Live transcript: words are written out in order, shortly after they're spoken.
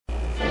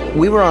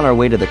We were on our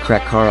way to the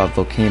Krakkarov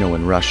volcano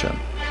in Russia.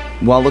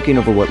 While looking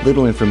over what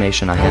little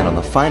information I had on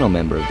the final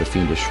member of the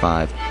Fiendish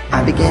Five,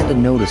 I began to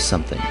notice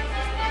something.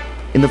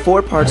 In the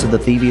 4 parts of the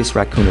Thievius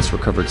Raccoonus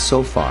recovered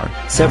so far,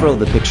 several of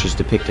the pictures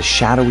depict a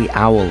shadowy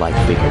owl-like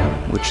figure,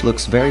 which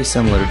looks very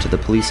similar to the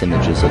police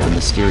images of the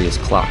mysterious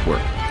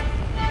clockwork.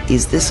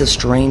 Is this a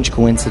strange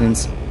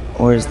coincidence,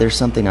 or is there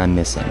something I'm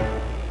missing?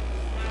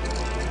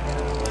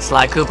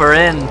 Sly Cooper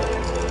in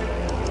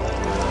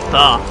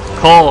the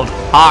cold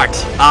heart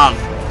of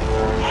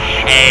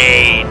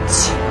hate.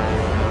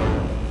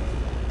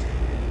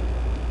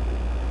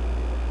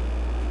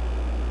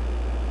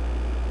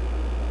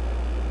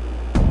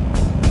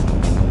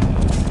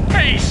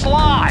 Hey,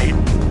 Sly!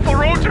 The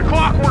road to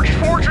Clockwork's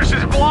fortress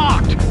is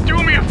blocked!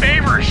 Do me a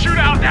favor and shoot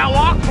out that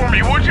lock for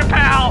me, would you,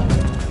 pal?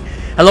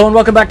 Hello and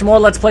welcome back to more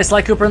Let's Play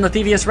Sly Cooper and the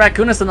Thievius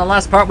Raccoonus. In the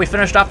last part we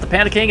finished off the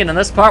Panda King, and in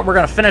this part we're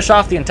going to finish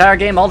off the entire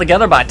game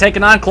altogether by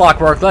taking on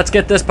Clockwork. Let's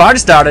get this party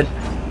started.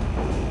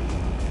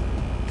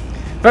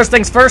 First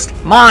things first,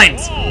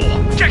 mines!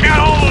 Whoa, check out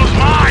all those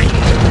mines!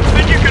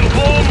 Think you can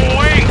blow them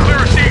away and clear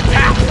a safe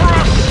path for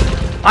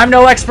us? I'm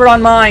no expert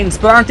on mines,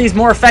 but aren't these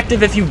more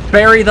effective if you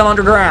bury them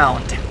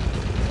underground?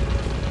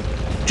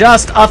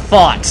 Just a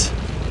thought.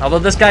 Although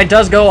this guy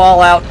does go all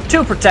out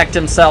to protect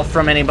himself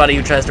from anybody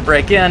who tries to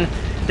break in,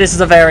 this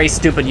is a very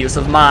stupid use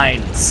of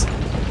mines.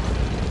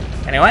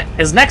 Anyway,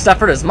 his next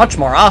effort is much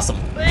more awesome.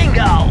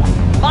 Bingo!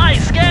 My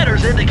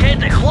scanners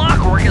indicate the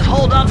Clockwork is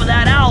holed up in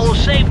that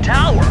owl-shaped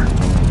tower.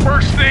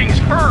 First things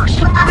first,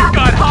 we've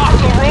got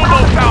hostile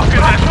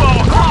robo-falcons at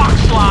 12 o'clock,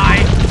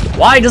 Sly!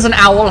 Why does an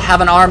owl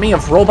have an army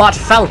of robot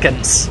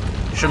falcons?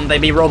 Shouldn't they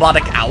be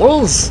robotic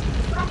owls?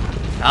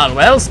 Oh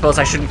well, suppose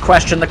I shouldn't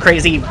question the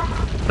crazy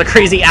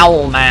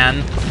owl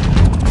man.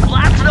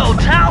 That's no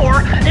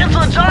tower, it's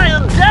a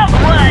giant death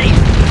ray!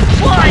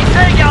 Sly,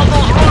 take out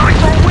those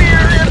rocks or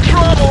we're in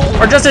trouble!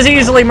 Or just as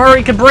easily,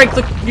 Murray could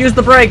use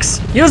the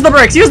brakes. Use the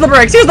brakes, use the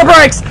brakes, use the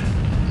brakes!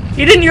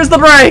 He didn't use the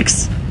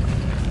brakes!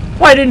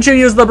 Why didn't you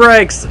use the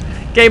brakes?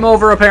 Game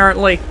over,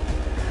 apparently.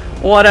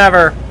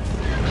 Whatever.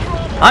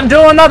 I'm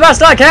doing the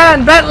best I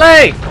can,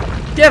 Bentley!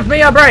 Give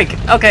me a break!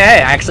 Okay,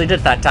 hey, I actually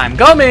did that time.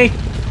 Go me!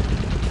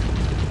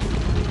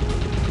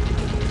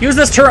 Use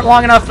this turret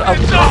long enough.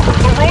 It's up!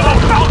 The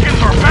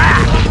robo-falcons are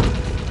back!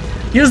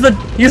 Use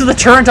the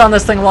turret on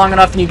this thing long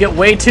enough and you get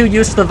way too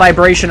used to the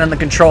vibration in the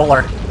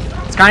controller.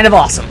 It's kind of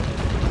awesome.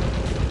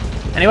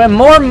 Anyway,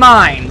 more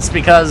mines,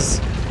 because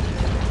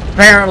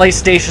apparently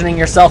stationing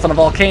yourself in a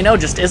volcano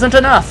just isn't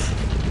enough.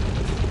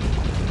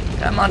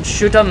 Come on,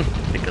 shoot them,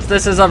 because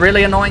this is a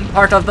really annoying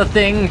part of the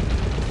thing.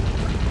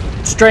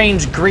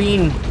 Strange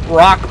green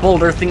rock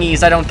boulder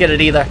thingies, I don't get it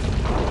either.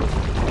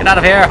 Get out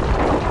of here.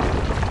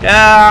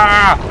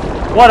 Yeah!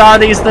 What are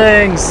these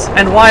things?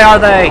 And why are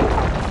they?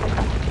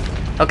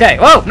 Okay,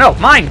 whoa, no,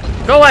 mine!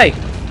 Go away!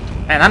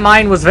 And that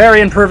mine was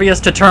very impervious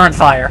to turret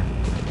fire.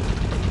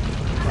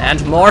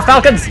 And more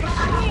falcons!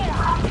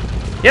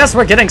 Yes,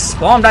 we're getting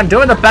swarmed. I'm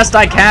doing the best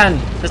I can.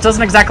 This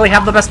doesn't exactly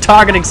have the best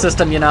targeting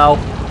system, you know.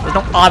 There's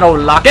no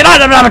auto-lock.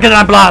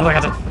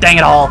 Dang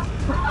it all.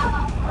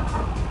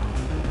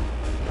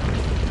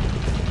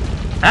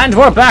 And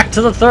we're back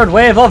to the third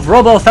wave of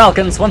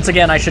Robo-Falcons. Once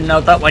again, I should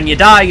note that when you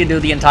die, you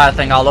do the entire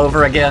thing all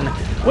over again,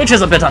 which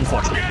is a bit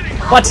unfortunate.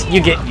 But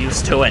you get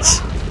used to it.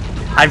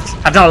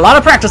 I've done a lot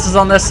of practices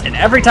on this, and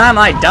every time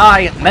I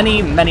die,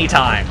 many, many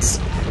times.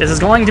 This is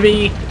going to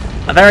be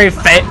a very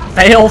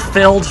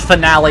fail-filled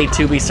finale,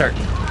 to be certain.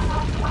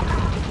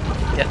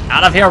 Get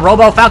out of here,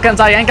 Robo-Falcons.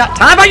 I ain't got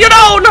time for you.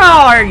 No,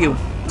 are you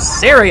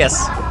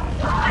serious?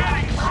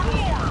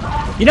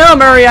 You know,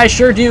 Murray, I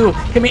sure do.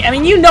 I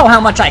mean, you know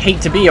how much I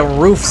hate to be a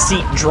roof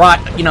seat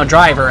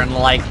driver and the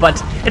like, but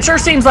it sure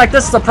seems like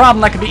this is a problem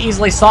that could be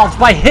easily solved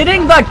by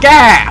hitting the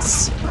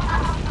gas.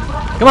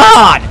 Come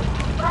on!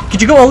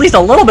 Could you go at least a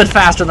little bit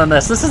faster than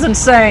this? This is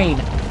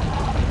insane.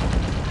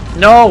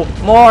 No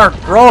more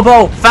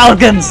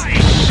Robo-Falcons.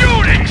 Nice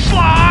shooting,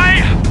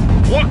 Sly!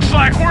 Looks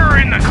like we're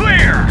in the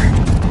clear.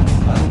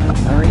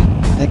 Murray,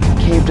 that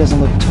cave doesn't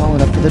look tall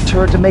enough for the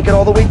turret to make it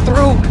all the way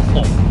through.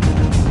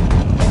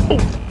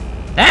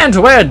 And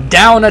we're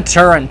down a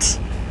turret.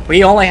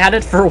 We only had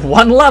it for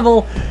one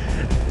level,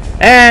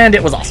 and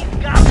it was awesome.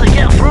 Got to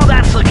get through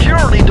that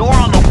security door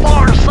on the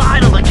far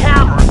side of the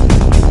cavern.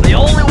 The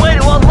only way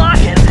to unlock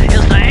it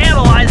is to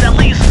analyze at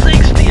least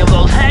 60 of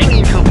those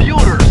hanging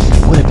computers.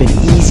 It would have been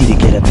easy to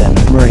get at them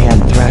if Murray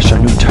hadn't thrashed our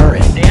new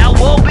turret. Yeah,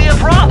 won't be a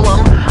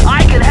problem.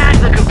 I can hack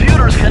the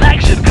computer's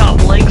connection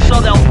coupling so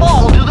they'll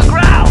fall to the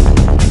ground.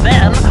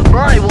 Then,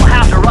 Murray will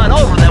have to run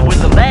over them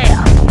with the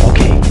van.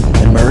 Okay,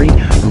 and Murray,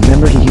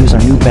 remember to use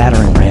our new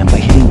battering ram by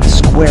hitting the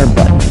square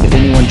button if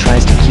anyone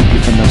tries to keep you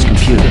from those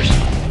computers.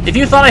 If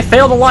you thought I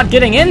failed a lot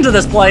getting into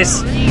this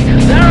place...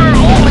 There are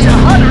only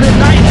 119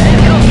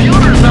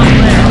 computers up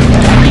there.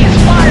 These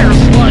fire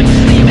slugs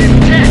seem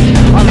intent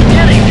on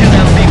getting to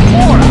them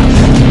before us.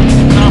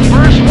 The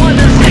first one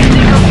to 60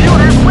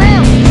 computers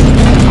wins.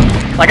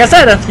 Like I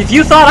said, if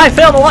you thought I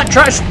failed a lot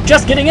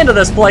just getting into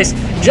this place,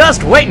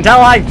 just wait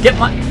until I get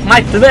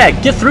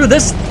get through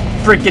this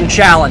freaking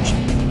challenge.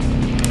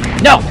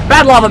 No!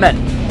 Bad lava men!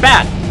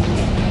 Bad!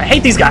 I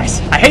hate these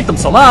guys! I hate them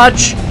so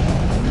much!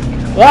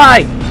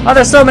 Why are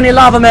there so many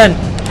lava men?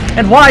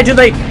 And why do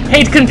they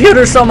hate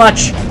computers so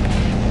much?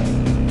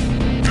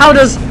 How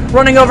does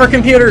running over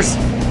computers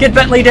get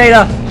Bentley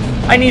data?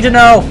 I need to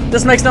know.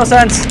 This makes no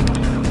sense.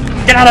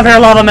 Get out of here,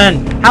 lava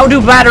men! How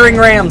do battering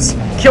rams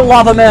kill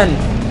lava men?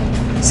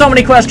 So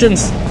many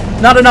questions.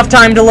 Not enough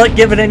time to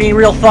give it any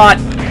real thought.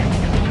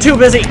 Too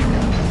busy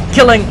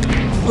killing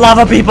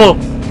lava people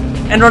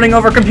and running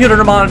over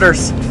computer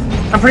monitors.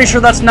 I'm pretty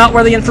sure that's not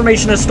where the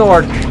information is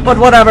stored, but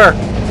whatever.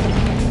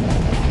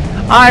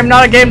 I'm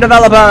not a game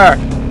developer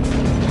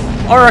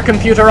or a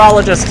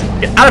computerologist.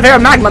 Get out of here,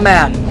 Magma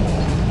Man!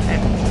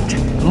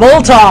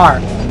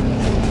 Moltar!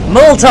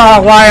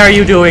 Moltar, why are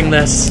you doing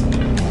this?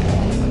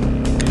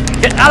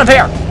 Get out of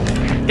here!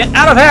 Get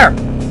out of here!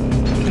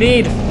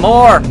 Need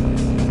more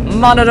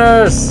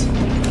monitors!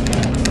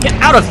 Get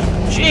out of here!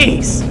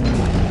 Jeez!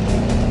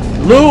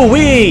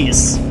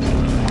 Louise!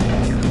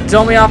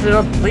 Tell me off to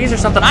a please or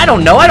something. I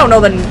don't know. I don't know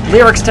the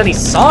lyrics to any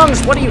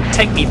songs. What do you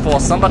take me for?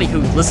 Somebody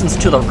who listens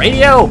to the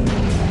radio?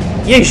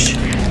 Yeesh.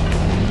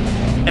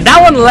 And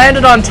that one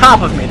landed on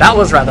top of me. That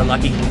was rather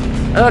lucky.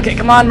 Okay,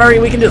 come on, Murray.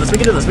 We can do this. We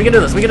can do this. We can do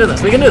this. We can do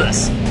this. We can do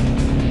this.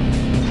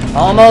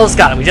 Almost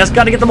got it. We just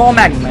got to get them all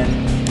Magma Men.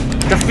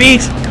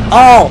 Defeat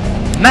all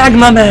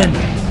Magma Men.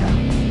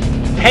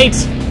 Hate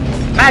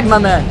Magma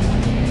Men.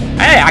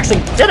 Hey, I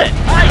actually did it.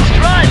 Nice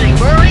driving,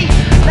 Murray.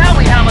 Now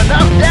we have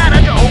enough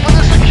data to open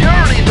the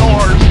security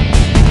doors.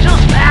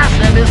 Just past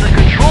them is the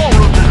control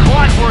room to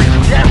Clockwork's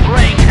Death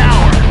Ray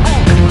Tower.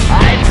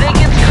 I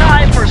think it's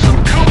time for some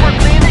Cooper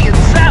cleaning and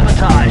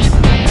sabotage.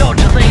 Don't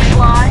you think,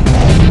 Sly?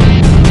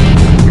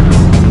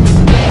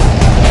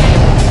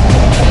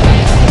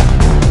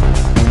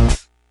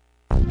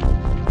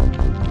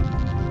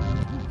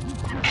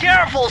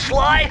 Careful,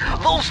 Sly!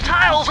 Those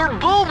tiles are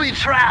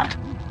booby-trapped!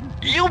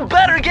 You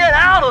better get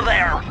out of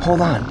there!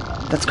 Hold on.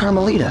 That's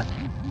Carmelita.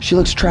 She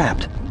looks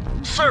trapped.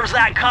 Serves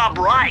that cop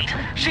right.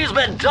 She's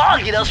been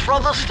dogging us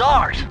from the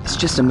start. It's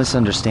just a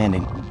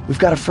misunderstanding. We've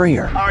got to free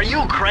her. Are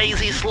you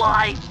crazy,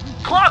 Sly?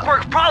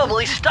 Clockwork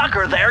probably stuck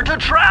her there to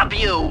trap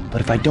you.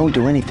 But if I don't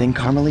do anything,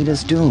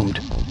 Carmelita's doomed.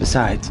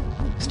 Besides,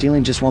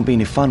 stealing just won't be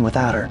any fun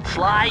without her.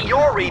 Sly,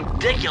 your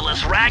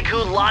ridiculous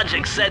raccoon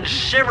logic sends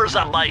shivers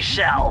up my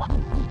shell.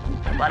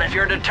 But if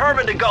you're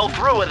determined to go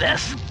through with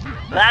this,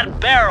 that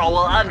barrel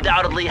will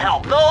undoubtedly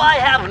help, though I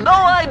have no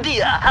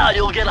idea how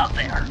you'll get up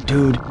there.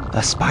 Dude,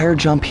 a spire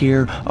jump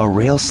here, a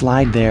rail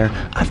slide there.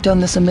 I've done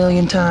this a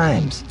million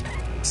times.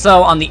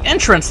 So on the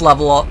entrance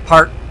level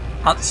part,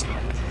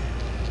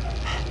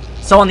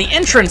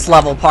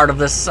 of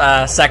this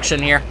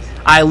section here,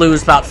 I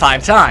lose about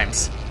 5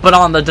 times. But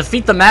on the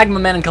defeat the Magma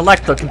Men and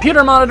collect the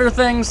computer monitor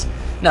things,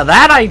 now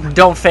that I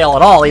don't fail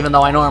at all, even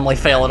though I normally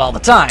fail it all the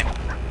time.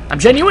 I'm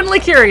genuinely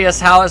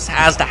curious as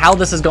to how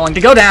this is going to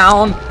go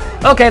down.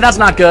 Okay, that's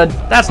not good.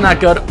 That's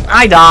not good.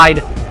 I died.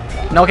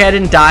 Okay, I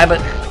didn't die,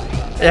 but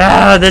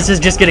this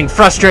is just getting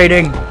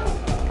frustrating.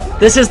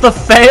 This is the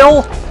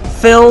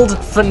fail-filled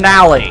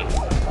finale,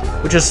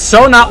 which is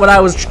so not what I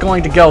was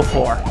going to go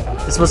for.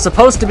 This was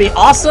supposed to be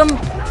awesome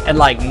and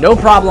like no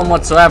problem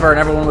whatsoever, and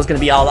everyone was going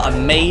to be all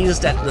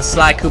amazed at the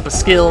Sly Koopa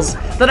skills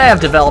that I have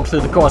developed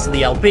through the course of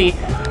the LP.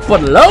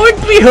 But lo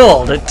and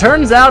behold, it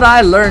turns out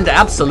I learned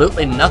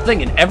absolutely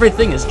nothing, and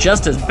everything is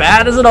just as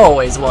bad as it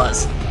always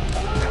was.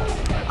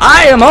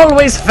 I am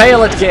always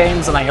fail at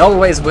games, and I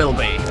always will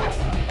be.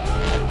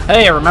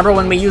 Hey, remember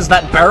when we used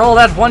that barrel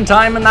that one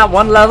time in that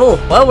one level?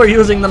 Well, we're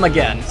using them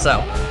again,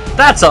 so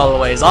that's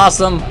always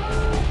awesome.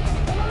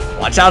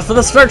 Watch out for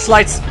the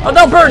searchlights, or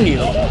they'll burn you,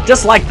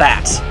 just like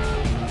that.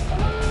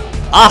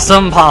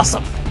 Awesome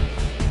possum.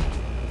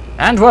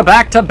 And we're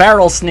back to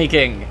barrel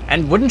sneaking.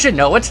 And wouldn't you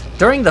know it,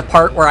 during the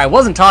part where I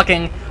wasn't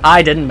talking,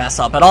 I didn't mess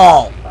up at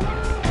all.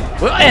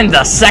 And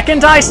the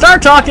second I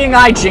start talking,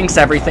 I jinx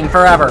everything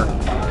forever.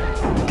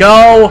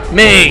 Go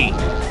me.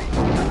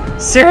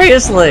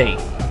 Seriously.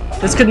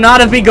 This could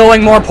not have been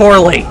going more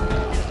poorly.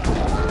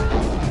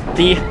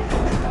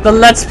 The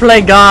Let's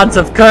Play gods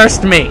have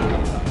cursed me.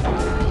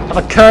 Have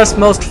a curse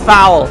most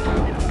foul.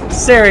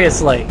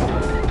 Seriously.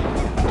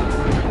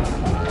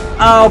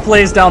 Oh,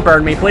 please don't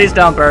burn me. Please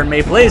don't burn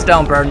me. Please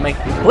don't burn me.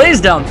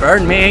 Please don't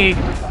burn me.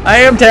 I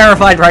am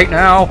terrified right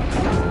now.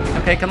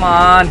 Okay, come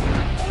on.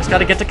 Just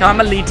gotta get to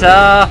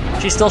Carmelita.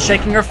 She's still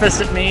shaking her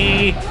fist at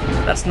me.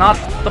 That's not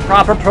the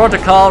proper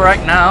protocol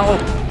right now.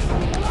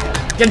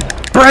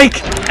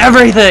 Break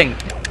everything.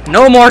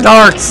 No more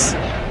darts.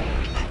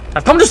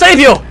 I've come to save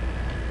you.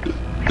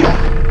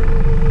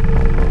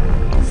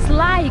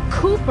 Sly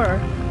Cooper.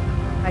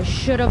 I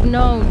should have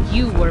known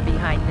you were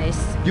behind this.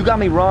 You got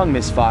me wrong,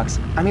 Miss Fox.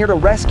 I'm here to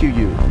rescue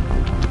you.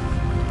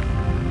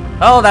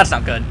 Oh, that's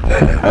not good.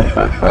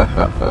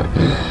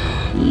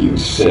 You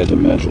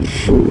sentimental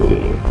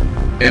fool.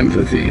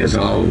 Empathy has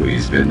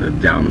always been the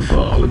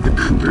downfall of the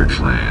Cooper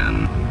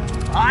clan.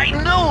 I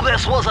knew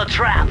this was a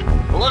trap.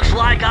 Looks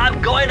like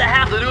I'm going to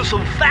have to do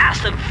some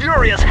fast and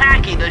furious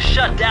hacking to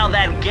shut down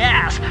that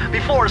gas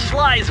before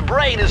Sly's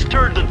brain is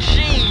turned to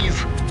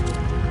cheese.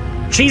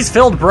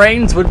 cheese-filled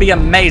brains would be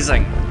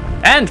amazing.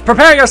 And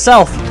prepare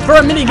yourself for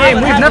a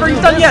mini-game we've never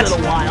done yet. In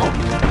a while.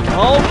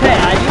 Okay,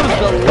 I use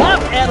the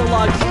left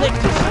analog stick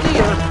to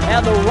steer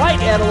and the right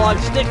analog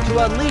stick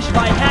to unleash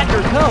my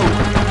hacker code.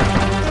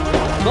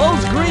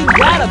 Those green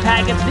data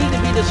packets need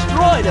to be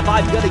destroyed if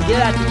I'm going to get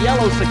at the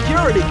yellow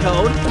security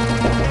code.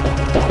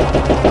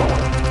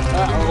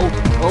 Uh-oh.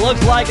 Well,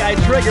 looks like I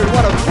triggered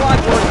one of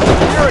Clockwork's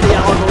security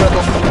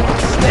algorithms.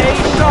 Stay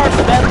sharp,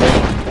 Bentley.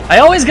 I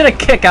always get a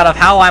kick out of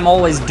how I'm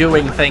always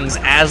doing things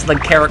as the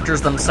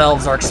characters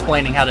themselves are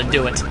explaining how to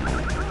do it.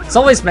 This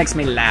always makes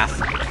me laugh.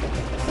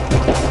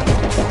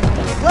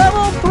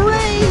 Level 3!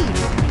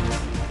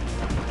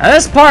 Now,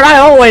 this part I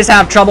always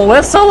have trouble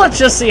with, so let's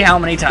just see how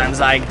many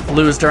times I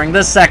lose during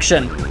this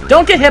section.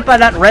 Don't get hit by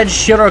that red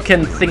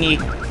shuriken thingy,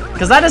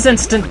 because that is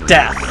instant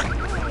death.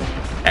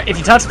 If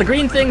you touch the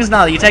green things,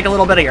 no, you take a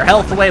little bit of your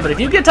health away, but if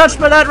you get touched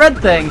by that red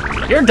thing,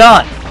 you're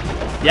done.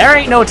 There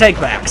ain't no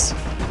takebacks.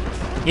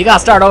 You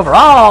gotta start over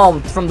all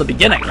from the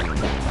beginning.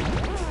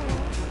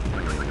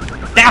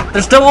 Ah,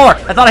 there's still more.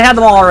 I thought I had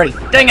them all already.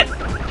 Dang it.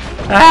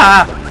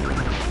 Ah,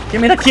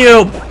 give me the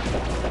cube.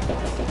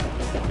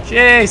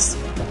 Jeez.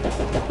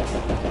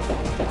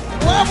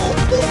 Level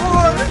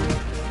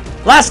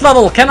 4! Last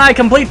level. Can I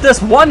complete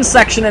this one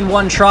section in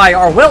one try,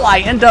 or will I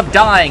end up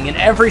dying in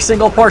every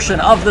single portion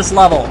of this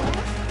level?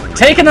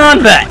 Taking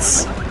on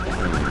bets.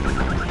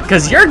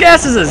 Because your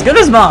guess is as good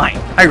as mine.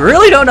 I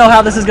really don't know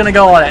how this is gonna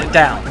go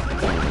down.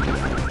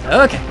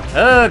 Okay.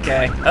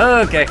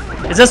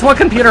 Is this what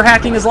computer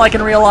hacking is like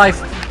in real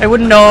life? I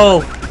wouldn't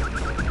know.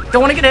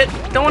 Don't want to get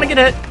hit. Don't want to get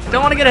hit.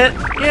 Don't want to get hit.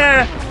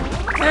 Yeah.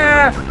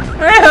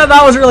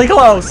 That was really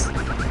close.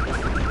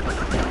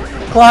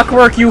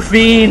 Clockwork, you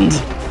fiend.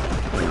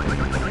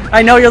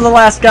 I know you're the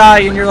last guy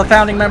and you're the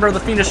founding member of the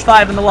Fiendish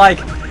Five and the like,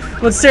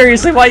 but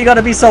seriously, why you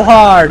gotta be so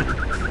hard?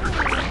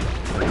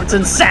 It's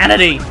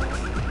insanity.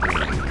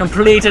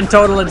 Complete and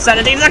total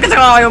insanity. Oh,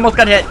 I almost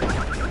got hit.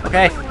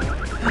 Okay.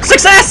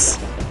 Success!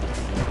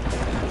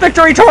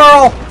 Victory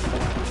twirl!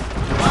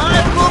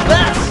 I'm the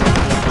best!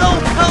 No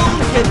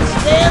code can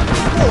stand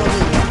before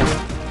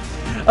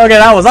me! Okay,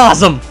 that was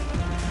awesome!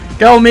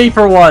 Go me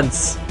for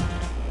once!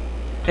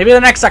 Maybe the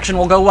next section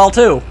will go well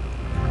too.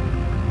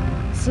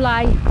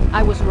 Sly,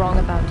 I was wrong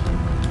about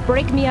you.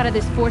 Break me out of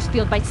this force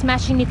field by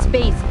smashing its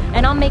base,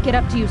 and I'll make it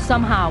up to you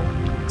somehow.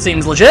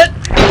 Seems legit.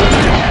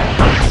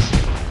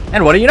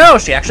 And what do you know?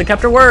 She actually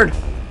kept her word.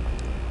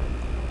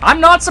 I'm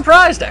not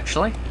surprised,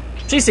 actually.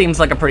 She seems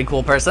like a pretty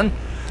cool person.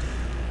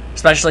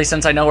 Especially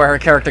since I know where her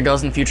character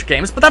goes in future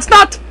games, but that's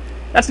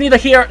neither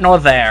here nor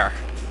there.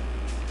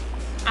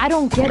 I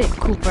don't get it,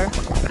 Cooper.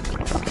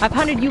 I've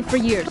hunted you for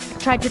years,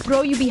 tried to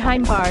throw you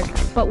behind bars,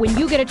 but when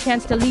you get a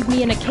chance to leave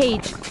me in a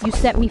cage, you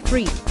set me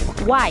free.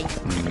 Why?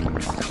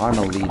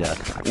 Carmelita,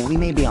 we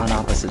may be on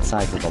opposite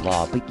sides of the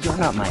law, but you're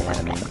not my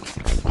enemy.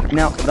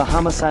 Now, the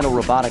homicidal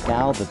robotic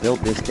owl that built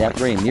this death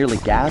ray and nearly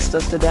gassed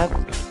us to death,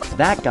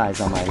 that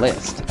guy's on my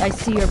list. I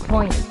see your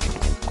point.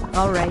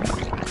 All right.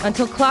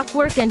 Until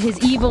Clockwork and his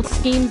evil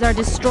schemes are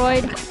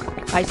destroyed,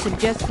 I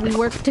suggest we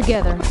work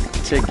together.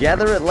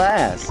 Together at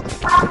last.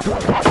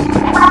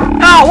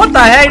 Oh, what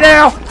the hey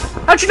now?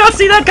 How'd you not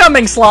see that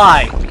coming,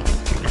 Sly?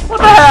 What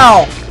the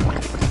hell?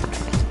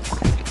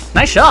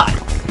 Nice shot.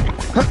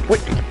 Huh,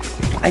 wait,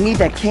 I need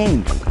that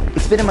cane.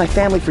 It's been in my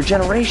family for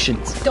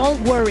generations.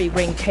 Don't worry,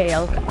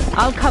 Ringtail.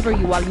 I'll cover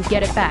you while you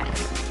get it back.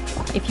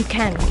 If you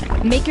can,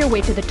 make your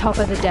way to the top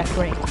of the death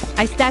ray.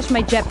 I stashed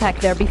my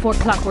jetpack there before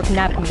Clockwork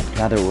nabbed me.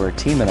 Now that we're a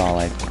team and all,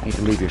 I hate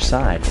to leave your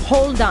side.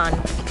 Hold on.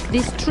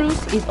 This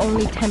truce is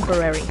only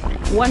temporary.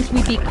 Once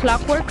we beat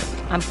Clockwork,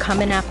 I'm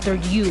coming after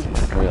you.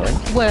 Really?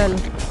 Well,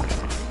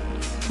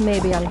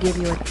 maybe I'll give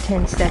you a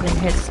 10-second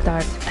head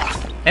start.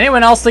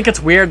 Anyone else think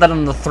it's weird that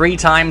in the 3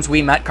 times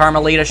we met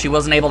Carmelita, she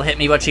wasn't able to hit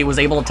me, but she was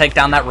able to take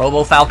down that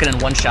Robo-Falcon in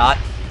one shot?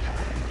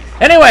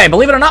 Anyway,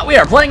 believe it or not, we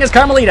are playing as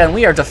Carmelita, and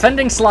we are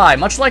defending Sly,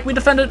 much like we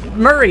defended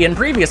Murray in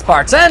previous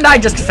parts, and I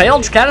just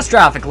failed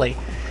catastrophically,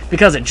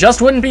 because it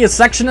just wouldn't be a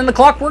section in the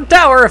Clockwork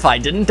Tower if I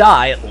didn't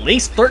die at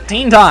least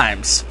 13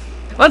 times.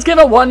 Let's give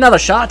it one another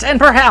shot, and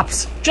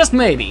perhaps, just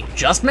maybe,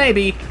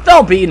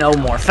 there'll be no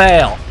more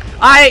fail.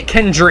 I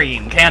can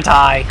dream, can't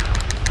I?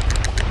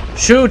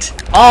 Shoot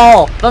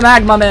all the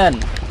Magma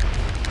Men.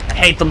 I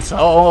hate them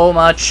so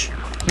much.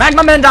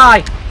 Magma Men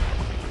die!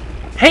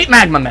 Hate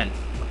Magma Men.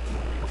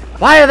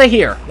 Why are they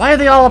here? Why are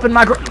they all up in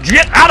my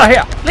Get out of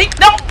here!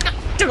 No!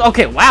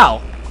 Okay,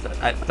 wow.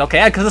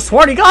 Okay, I could have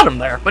sworn he got him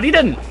there, but he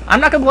didn't.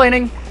 I'm not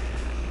complaining.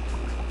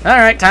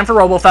 Alright, time for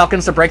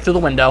Robo-Falcons to break through the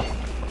window.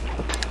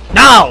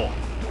 No!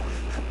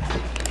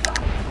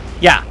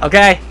 Yeah,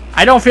 okay.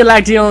 I don't feel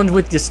like dealing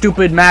with the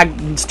stupid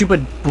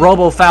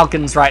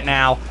Robo-Falcons right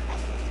now.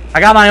 I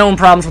got my own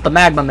problems with the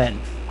Magma Men.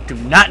 Do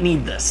not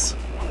need this.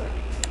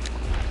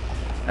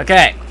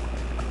 Okay.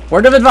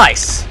 Word of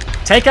advice.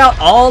 Take out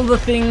all the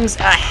things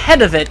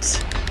ahead of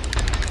it,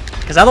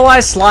 because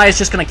otherwise Sly is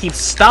just going to keep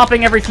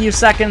stopping every few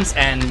seconds,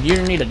 and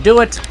you need to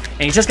do it,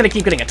 and he's just going to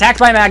keep getting attacked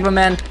by Magma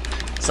Men,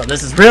 so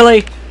this is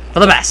really for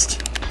the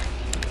best.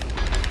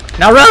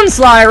 Now run,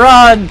 Sly,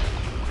 run!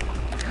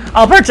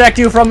 I'll protect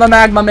you from the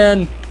magma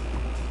men.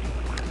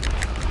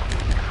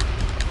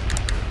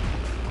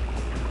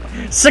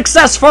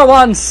 Success for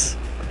once.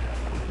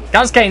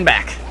 Got his cane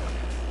back.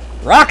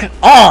 Rock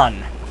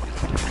on.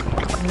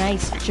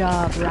 Nice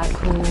job,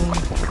 Raccoon.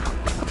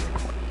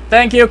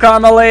 Thank you,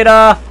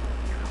 Carmelita.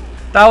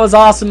 That was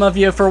awesome of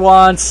you for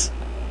once.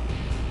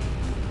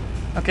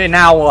 Okay,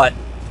 now what?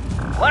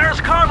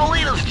 There's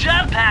Carmelita's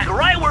jetpack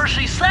right where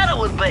she said it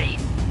would be.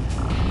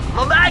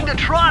 The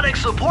magnetronic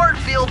support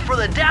field for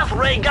the death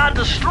ray got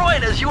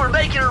destroyed as you were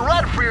making a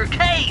run for your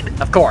cane.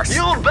 Of course.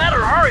 You'd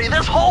better hurry.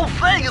 This whole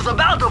thing is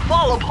about to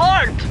fall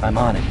apart. I'm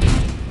on it.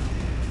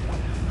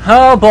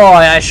 Oh boy,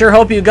 I sure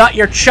hope you got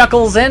your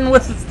chuckles in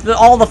with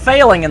all the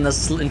failing in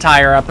this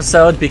entire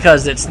episode,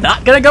 because it's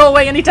not gonna go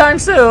away anytime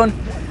soon.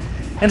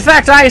 In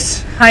fact, I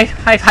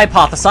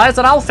hypothesize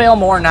that I'll fail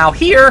more now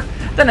here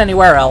than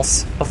anywhere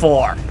else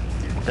before.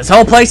 This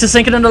whole place is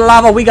sinking into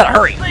lava, we gotta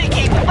hurry.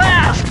 Thinking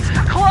fast.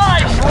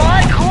 Climb,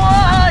 Sly,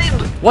 climb.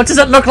 What does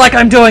it look like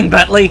I'm doing,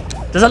 Bentley?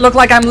 Does it look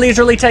like I'm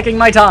leisurely taking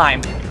my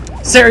time?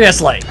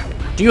 Seriously,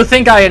 do you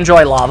think I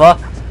enjoy lava?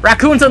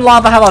 Raccoons and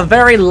lava have a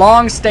very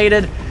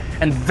long-stated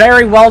and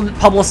very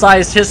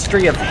well-publicized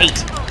history of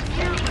hate.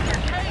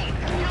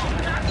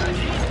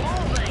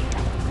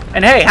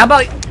 And hey, how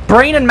about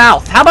brain and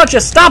mouth? How about you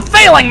stop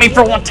failing me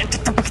for one?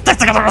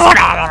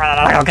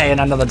 Okay, and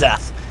another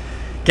death.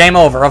 Game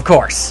over, of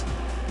course.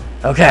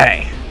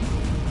 Okay.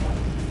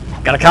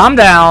 Gotta calm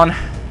down.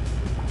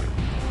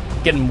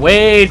 Getting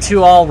way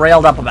too all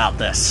railed up about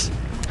this.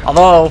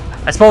 Although,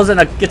 I suppose in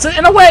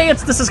a way,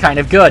 this is kind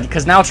of good,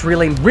 because now it's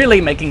really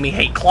making me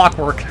hate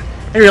Clockwork.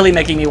 And really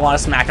making me want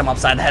to smack him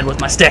upside the head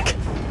with my stick.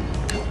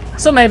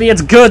 So maybe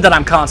it's good that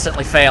I'm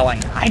constantly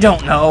failing. I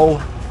don't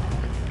know.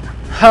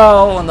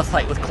 Oh, and the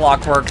fight with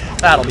Clockwork.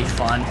 That'll be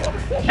fun.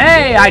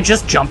 Hey, I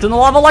just jumped in the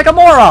lava like a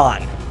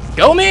moron.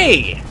 Go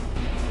me!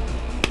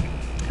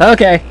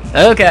 Okay.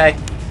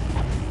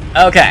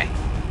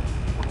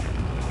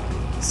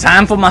 It's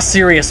time for my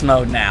serious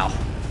mode now.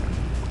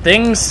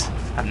 Things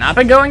have not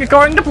been going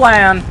according to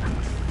plan.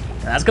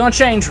 And that's gonna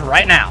change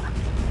right now.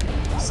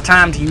 It's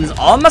time to use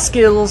all my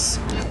skills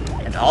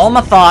and all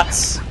my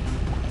thoughts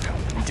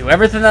and do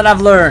everything that I've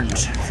learned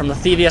from the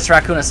Thievius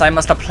Raccoonus. I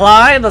must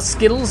apply the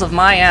skills of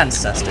my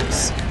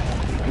ancestors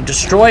and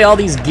destroy all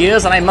these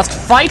gears, and I must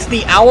fight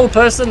the owl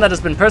person that has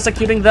been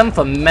persecuting them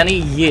for many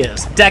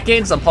years.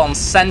 Decades upon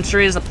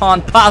centuries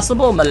upon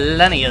possible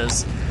millennia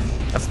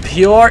of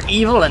pure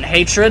evil and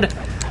hatred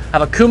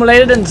have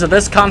accumulated into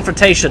this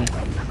confrontation.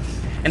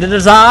 And it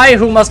is I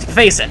who must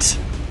face it.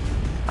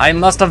 I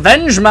must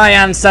avenge my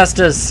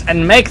ancestors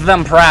and make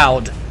them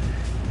proud.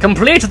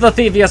 Complete the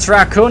Thievius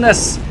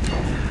Raccoonus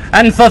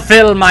and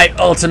fulfill my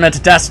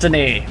ultimate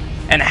destiny.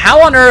 And how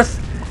on earth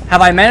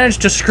have I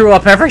managed to screw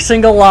up every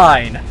single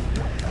line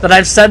that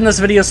I've said in this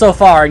video so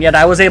far, and yet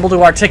I was able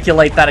to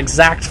articulate that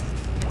exact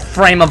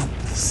frame of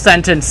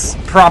sentence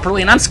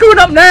properly, and I'm screwed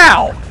up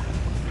now?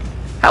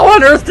 How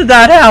on earth did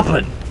that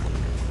happen?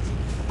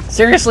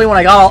 Seriously, when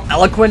I got all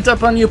eloquent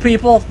up on you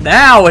people,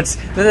 then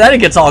it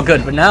gets all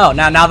good, but now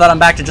that I'm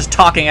back to just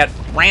talking at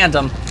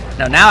random,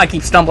 now I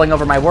keep stumbling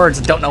over my words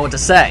and don't know what to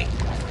say.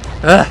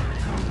 Ugh.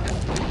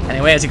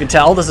 Anyway, as you can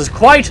tell, this is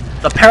quite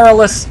the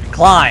perilous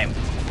climb.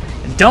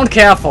 I don't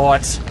care for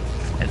it.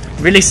 It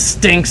really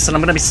stinks, and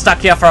I'm gonna be stuck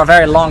here for a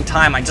very long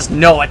time. I just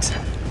know it.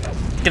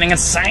 It's getting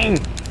insane.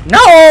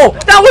 No!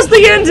 That was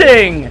the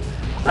ending!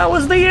 That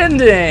was the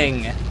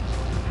ending!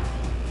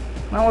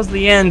 That was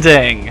the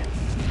ending.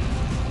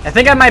 I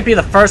think I might be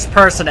the first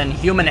person in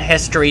human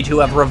history to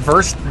have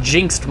reverse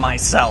jinxed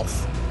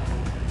myself.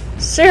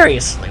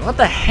 Seriously, what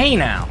the hey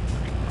now?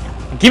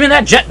 Give me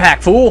that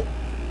jetpack, fool!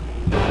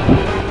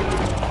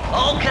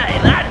 Okay,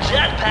 that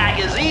jetpack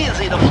is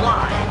easy to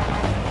fly.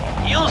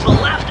 Use the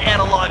left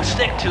analog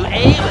stick to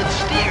aim and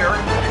steer,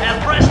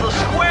 and press the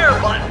square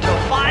button to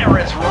fire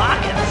its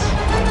rockets.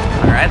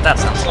 Alright, that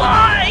sounds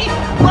Sly!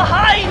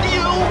 Behind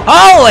you!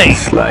 Holy!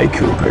 Sly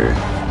Cooper,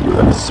 you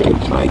have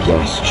escaped my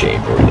gas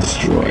chamber and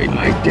destroyed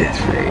my death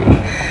ray.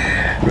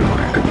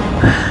 Remarkable.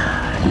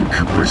 You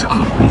Coopers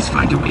always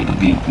find a way to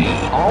beat me.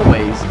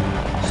 Always?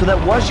 So that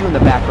was you in the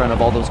background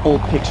of all those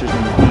old pictures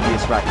in the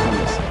Thievius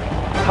Raccoonus.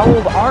 How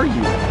old are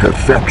you?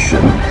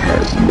 Perfection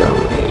has no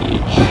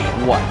age.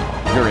 What?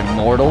 You're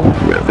immortal?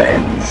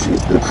 Revenge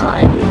is the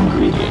prime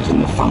ingredient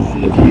in the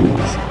fountain of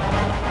youth.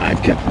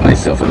 I've kept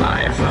myself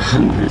alive for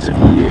hundreds of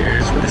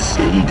years with a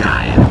steady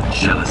diet of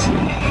jealousy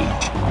and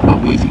hate,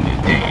 awaiting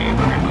the day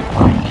when I will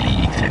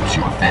finally eclipse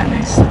your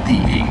family's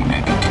thieving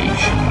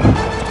reputation.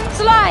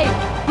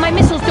 Sly! My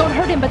missiles don't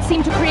hurt him but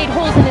seem to create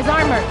holes in his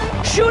armor.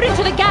 Shoot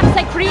into the gaps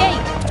I create!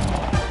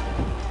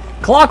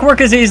 Clockwork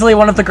is easily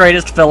one of the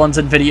greatest villains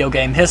in video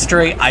game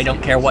history. I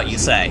don't care what you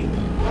say.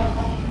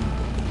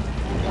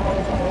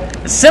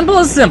 Simple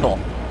as simple.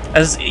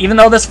 As even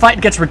though this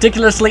fight gets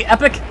ridiculously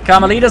epic,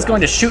 Carmelita's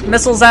going to shoot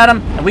missiles at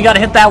him, and we gotta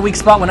hit that weak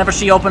spot whenever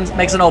she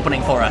makes an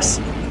opening for us.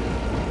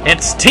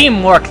 It's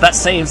teamwork that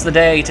saves the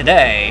day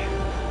today.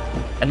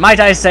 And might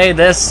I say,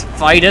 this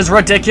fight is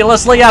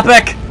ridiculously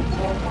epic!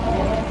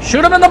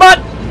 Shoot him in the butt!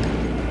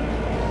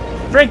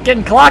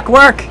 Freaking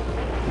Clockwork!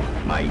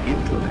 My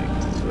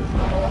intellect is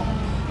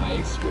refined. My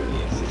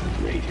experience is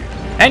greater.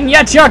 And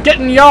yet you're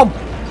getting your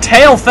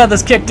tail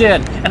feathers kicked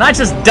in, and I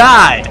just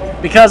died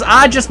because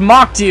I just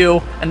mocked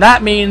you, and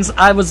that means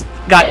I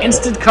got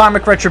instant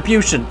karmic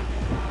retribution.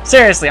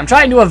 Seriously, I'm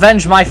trying to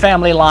avenge my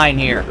family line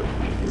here.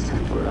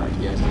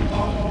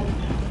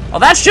 Oh,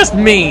 that's just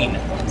mean.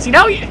 See,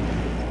 now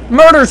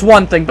murder's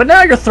one thing, but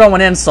now you're throwing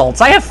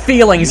insults. I have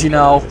feelings, you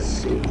know.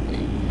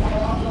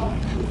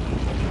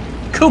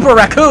 Cooper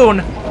Raccoon?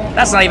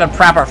 That's not even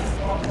proper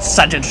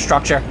sentence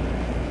structure.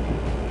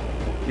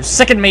 You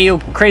sicken me, you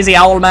crazy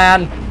owl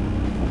man.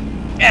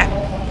 Yeah.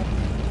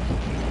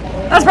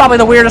 That's probably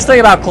the weirdest thing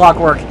about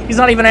Clockwork. He's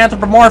not even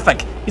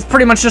anthropomorphic. He's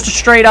pretty much just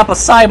straight up a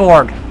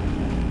cyborg.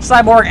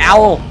 Cyborg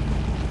owl.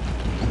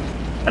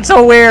 That's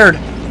so weird.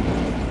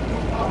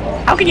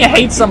 How can you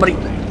hate somebody?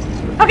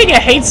 How can you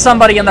hate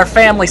somebody and their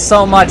family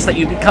so much that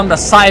you become the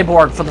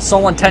cyborg for the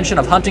sole intention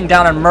of hunting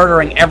down and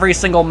murdering every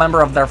single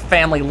member of their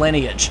family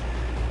lineage?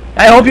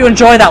 I hope you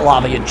enjoy that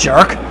lava, you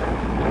jerk.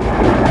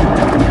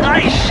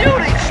 Nice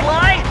shooting,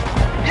 Sly!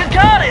 You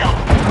got him!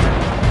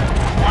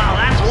 Wow,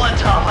 that's one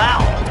tough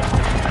owl.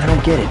 I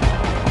don't get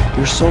it.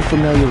 You're so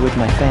familiar with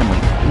my family.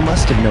 You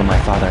must have known my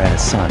father had a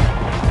son.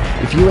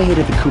 If you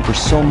hated the Coopers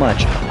so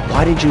much,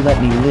 why did you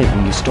let me live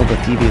when you stole the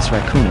Thievius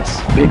Raccoonus?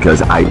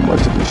 Because I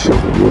wanted to show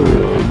the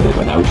world that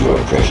without your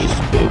precious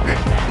book,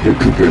 the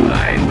Cooper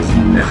line was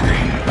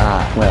nothing.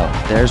 Ah, well,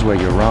 there's where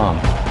you're wrong.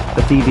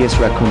 The Thievius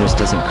Raccoonus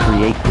doesn't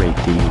create great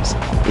thieves.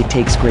 It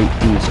takes great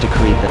thieves to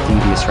create the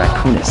Thievius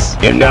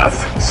Raccoonus.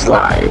 Enough,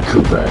 Sly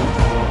Cooper.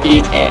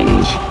 It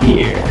ends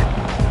here.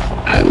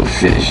 I will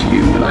finish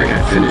you like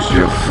I finished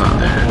your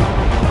father.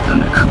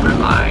 And the Cooper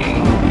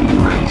line will be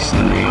erased,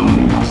 and the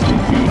only master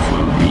thief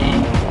will be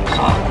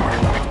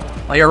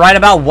Clockwork. Well, you're right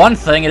about one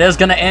thing. It is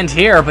going to end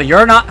here, but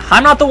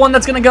I'm not the one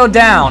that's going to go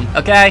down,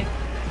 okay?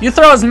 You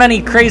throw as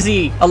many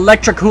crazy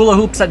electric hula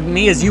hoops at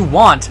me as you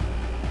want.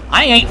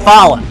 I ain't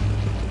falling.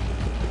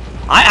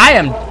 I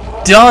am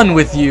done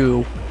with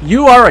you.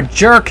 You are a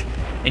jerk,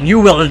 and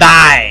you will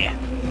die.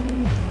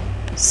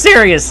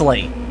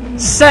 Seriously.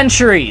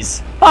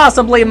 Centuries,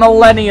 possibly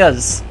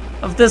millennias,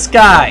 of this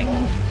guy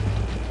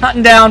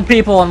hunting down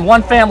people in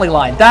one family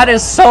line. That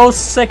is so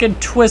sick and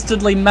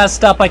twistedly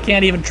messed up I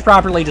can't even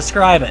properly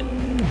describe it.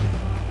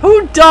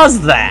 Who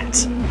does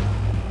that?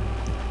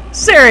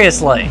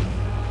 Seriously.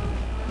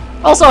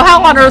 Also,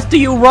 how on earth do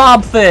you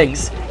rob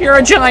things? You're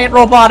a giant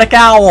robotic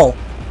owl.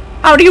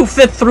 How do you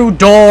fit through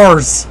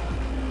doors?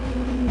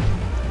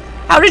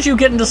 How did you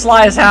get into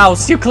Sly's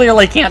house? You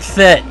clearly can't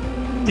fit.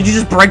 Did you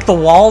just break the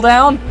wall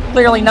down?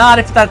 Clearly not,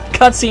 if that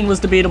cutscene was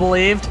to be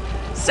believed.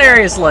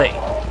 Seriously.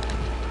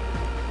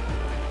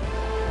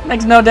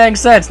 Makes no dang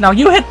sense. Now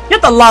you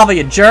hit the lava,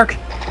 you jerk.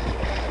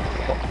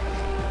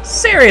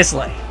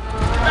 Seriously.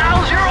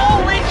 Now's your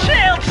only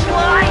chance,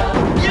 Sly!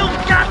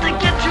 You've got to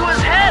get to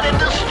his head and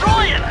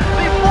destroy it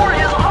before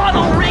his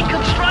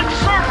auto-reconstruct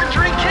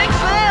circuitry kicks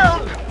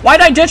in!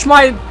 Why'd I ditch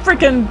my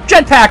freaking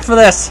jetpack for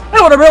this?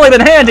 That would have really been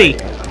handy.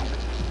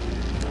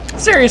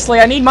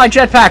 Seriously, I need my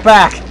jetpack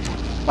back.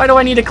 Why do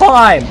I need to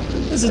climb?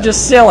 This is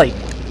just silly.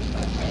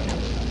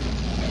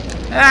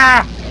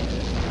 Ah!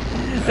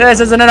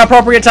 This is an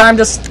inappropriate time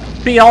to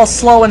be all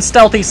slow and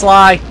stealthy,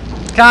 Sly.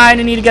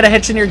 Kinda need to get a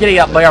hitch in your giddy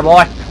up there,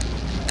 boy.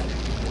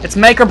 It's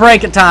make or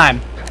break it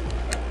time.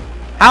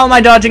 How am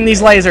I dodging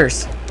these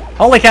lasers?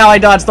 Holy cow, I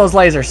dodged those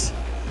lasers.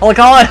 Holy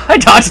cow, I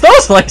dodged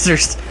those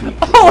lasers.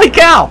 Holy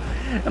cow.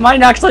 Am I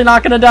actually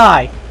not gonna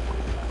die?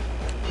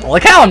 Holy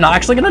cow, I'm not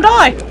actually gonna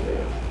die.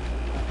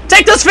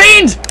 Take this,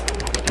 fiend!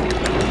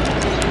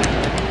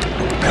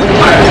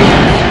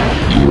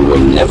 You will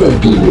never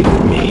be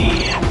with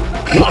me.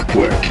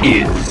 Clockwork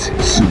is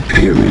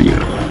superior.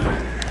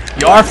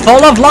 You're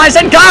full of lies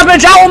and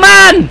garbage, owl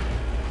man!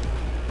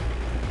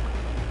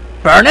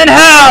 Burn in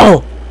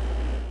hell!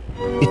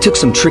 It took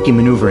some tricky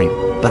maneuvering,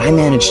 but I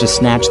managed to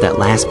snatch that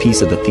last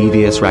piece of the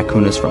Thievius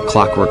Raccoonus from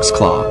Clockwork's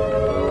claw.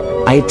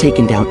 I had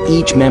taken down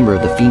each member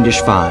of the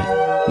Fiendish Five: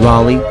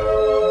 Raleigh,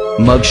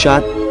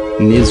 Mugshot,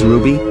 Ms.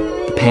 Ruby,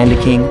 the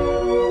Panda King,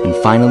 and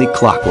finally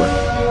Clockwork.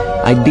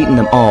 I'd beaten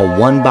them all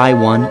one by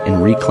one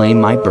and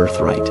reclaimed my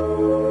birthright.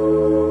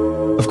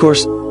 Of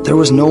course, there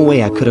was no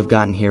way I could have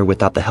gotten here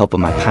without the help of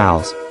my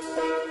pals.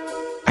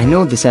 I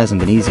know this hasn't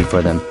been easy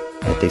for them,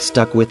 but they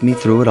stuck with me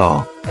through it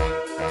all.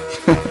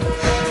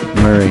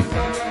 Murray,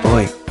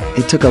 boy,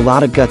 it took a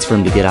lot of guts for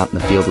him to get out in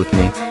the field with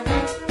me.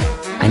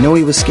 I know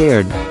he was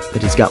scared,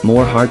 but he's got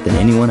more heart than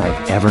anyone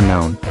I've ever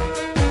known.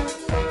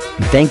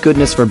 And thank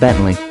goodness for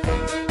Bentley.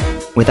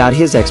 Without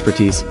his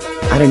expertise,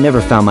 I'd have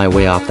never found my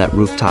way off that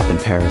rooftop in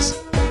Paris.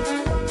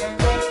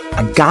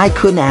 A guy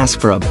couldn't ask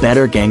for a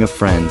better gang of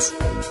friends.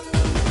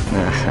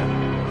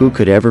 Who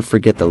could ever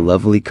forget the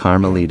lovely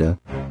Carmelita?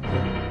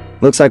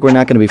 Looks like we're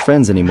not going to be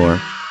friends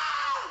anymore.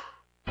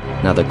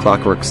 Now that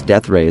Clockwork's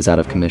death ray is out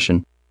of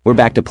commission, we're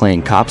back to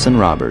playing cops and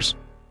robbers.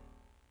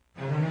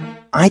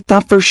 I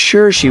thought for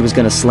sure she was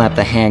going to slap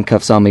the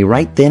handcuffs on me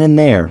right then and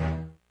there.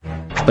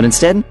 But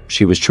instead,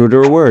 she was true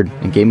to her word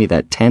and gave me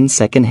that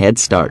 10-second head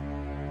start.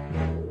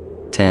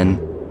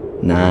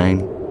 10,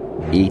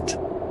 9, 8,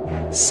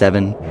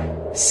 7,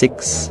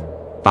 6,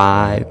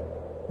 5,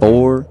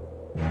 4,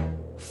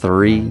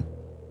 3,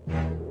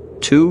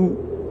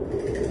 2,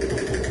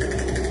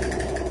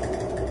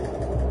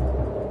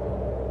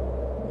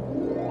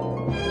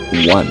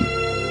 1.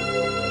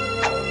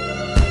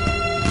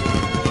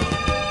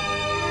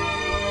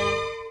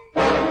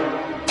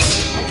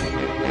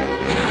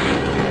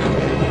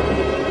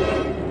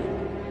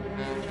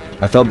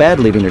 I felt bad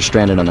leaving her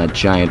stranded on that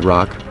giant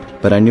rock,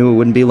 but I knew it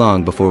wouldn't be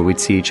long before we'd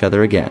see each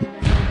other again.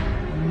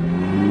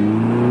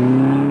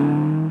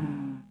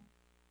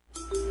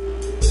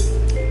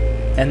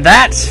 And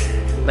that,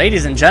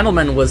 ladies and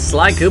gentlemen, was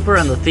Sly Cooper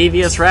and the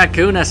Thievius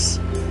Raccoonus.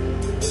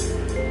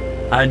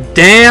 A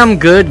damn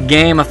good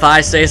game, if I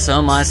say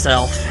so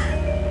myself.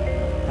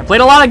 I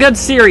played a lot of good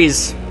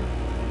series.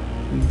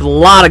 A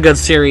lot of good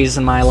series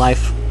in my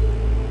life.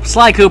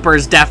 Sly Cooper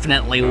is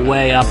definitely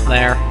way up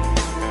there.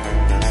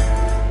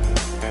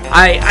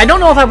 I don't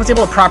know if I was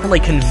able to properly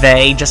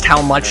convey just how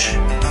much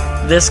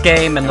this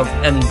game and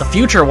the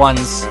future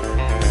ones,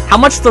 how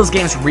much those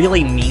games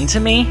really mean to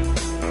me,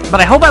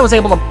 but I hope I was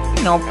able to,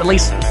 you know, at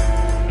least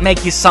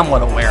make you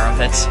somewhat aware of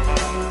it.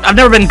 I've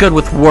never been good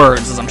with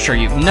words, as I'm sure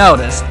you've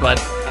noticed,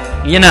 but,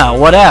 you know,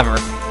 whatever.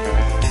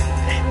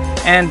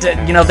 And,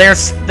 you know,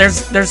 there's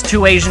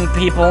two Asian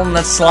people, and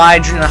that's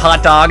Slide and a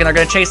hot dog, and they're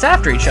gonna chase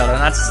after each other,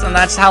 and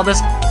that's how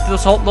this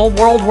whole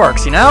world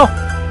works, you know?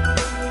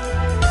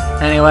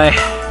 Anyway,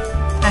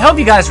 I hope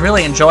you guys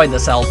really enjoyed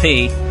this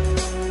LP.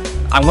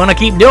 I'm gonna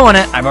keep doing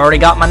it. I've already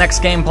got my next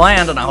game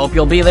planned, and I hope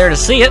you'll be there to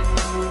see it.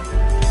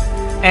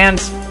 And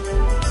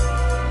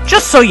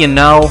just so you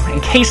know,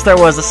 in case there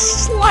was the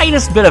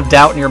slightest bit of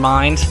doubt in your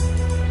mind,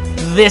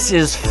 this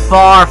is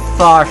far,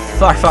 far,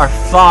 far, far,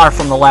 far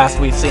from the last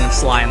we've seen of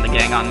Sly and the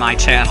Gang on my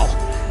channel.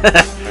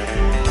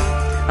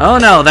 Oh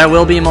no, there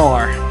will be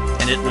more,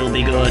 and it will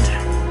be good.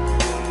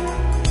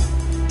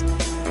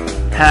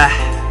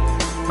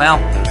 Well,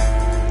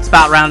 it's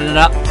about rounding it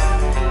up.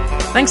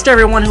 Thanks to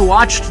everyone who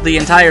watched the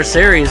entire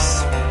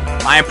series.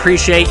 I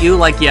appreciate you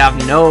like you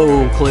have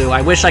no clue.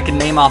 I wish I could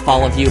name off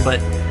all of you, but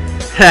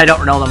I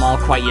don't know them all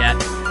quite yet.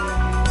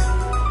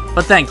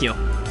 But thank you.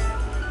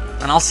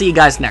 And I'll see you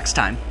guys next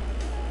time.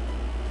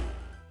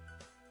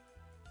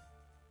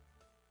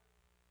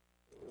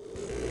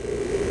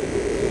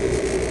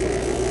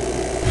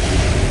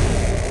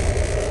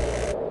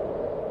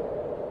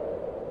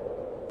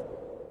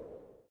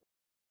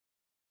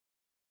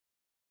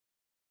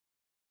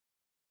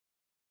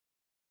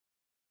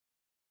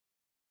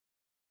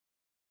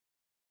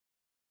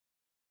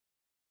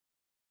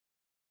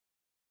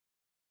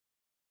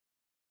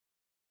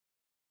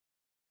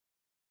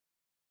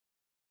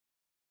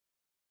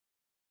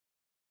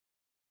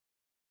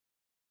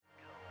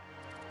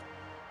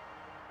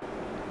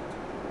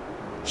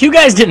 You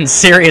guys didn't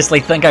seriously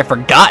think I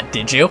forgot,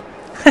 did you?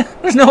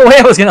 There's no way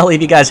I was gonna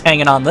leave you guys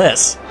hanging on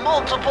this.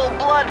 Multiple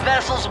blood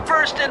vessels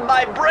burst in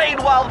my brain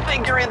while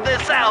figuring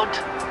this out.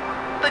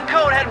 The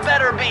code had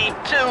better be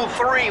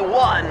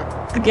 231.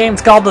 The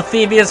game's called the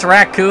Thievius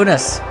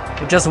Raccoonus.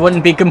 It just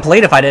wouldn't be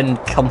complete if I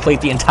didn't complete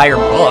the entire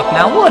book,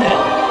 now would it?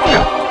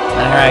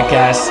 Alright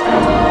guys,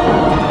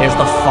 here's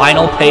the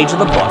final page of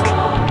the book.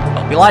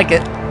 Hope you like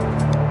it.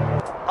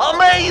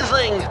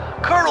 Amazing!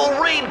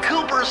 Colonel Reed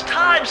Cooper's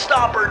time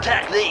stopper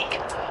technique.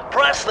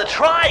 Press the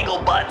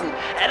triangle button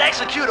and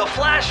execute a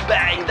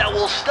flashbang that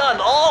will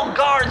stun all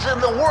guards in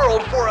the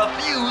world for a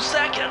few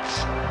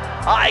seconds.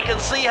 I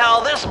can see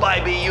how this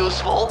might be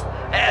useful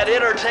and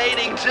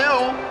entertaining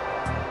too.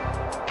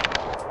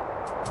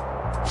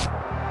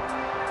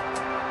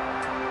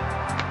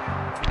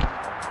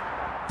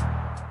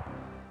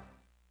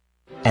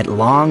 At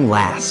long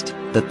last,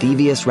 the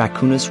Thievius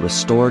Raccoonus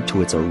restored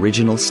to its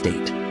original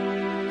state.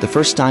 The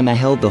first time I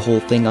held the whole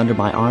thing under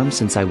my arm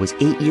since I was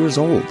 8 years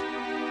old.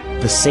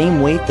 The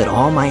same weight that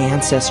all my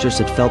ancestors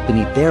had felt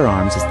beneath their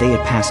arms as they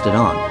had passed it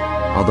on.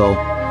 Although,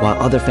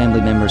 while other family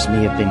members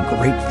may have been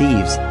great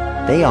thieves,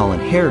 they all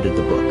inherited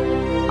the book.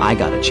 I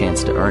got a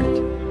chance to earn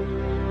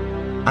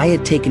it. I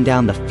had taken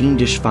down the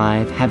Fiendish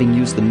Five, having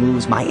used the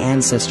moves my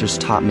ancestors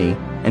taught me,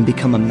 and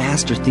become a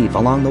master thief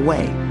along the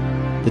way.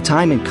 The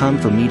time had come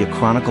for me to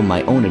chronicle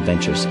my own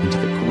adventures into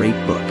the great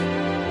book.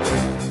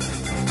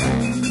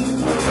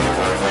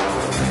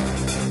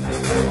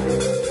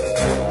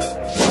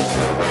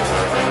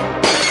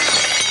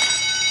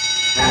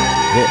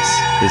 This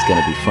is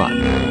gonna be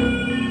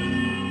fun.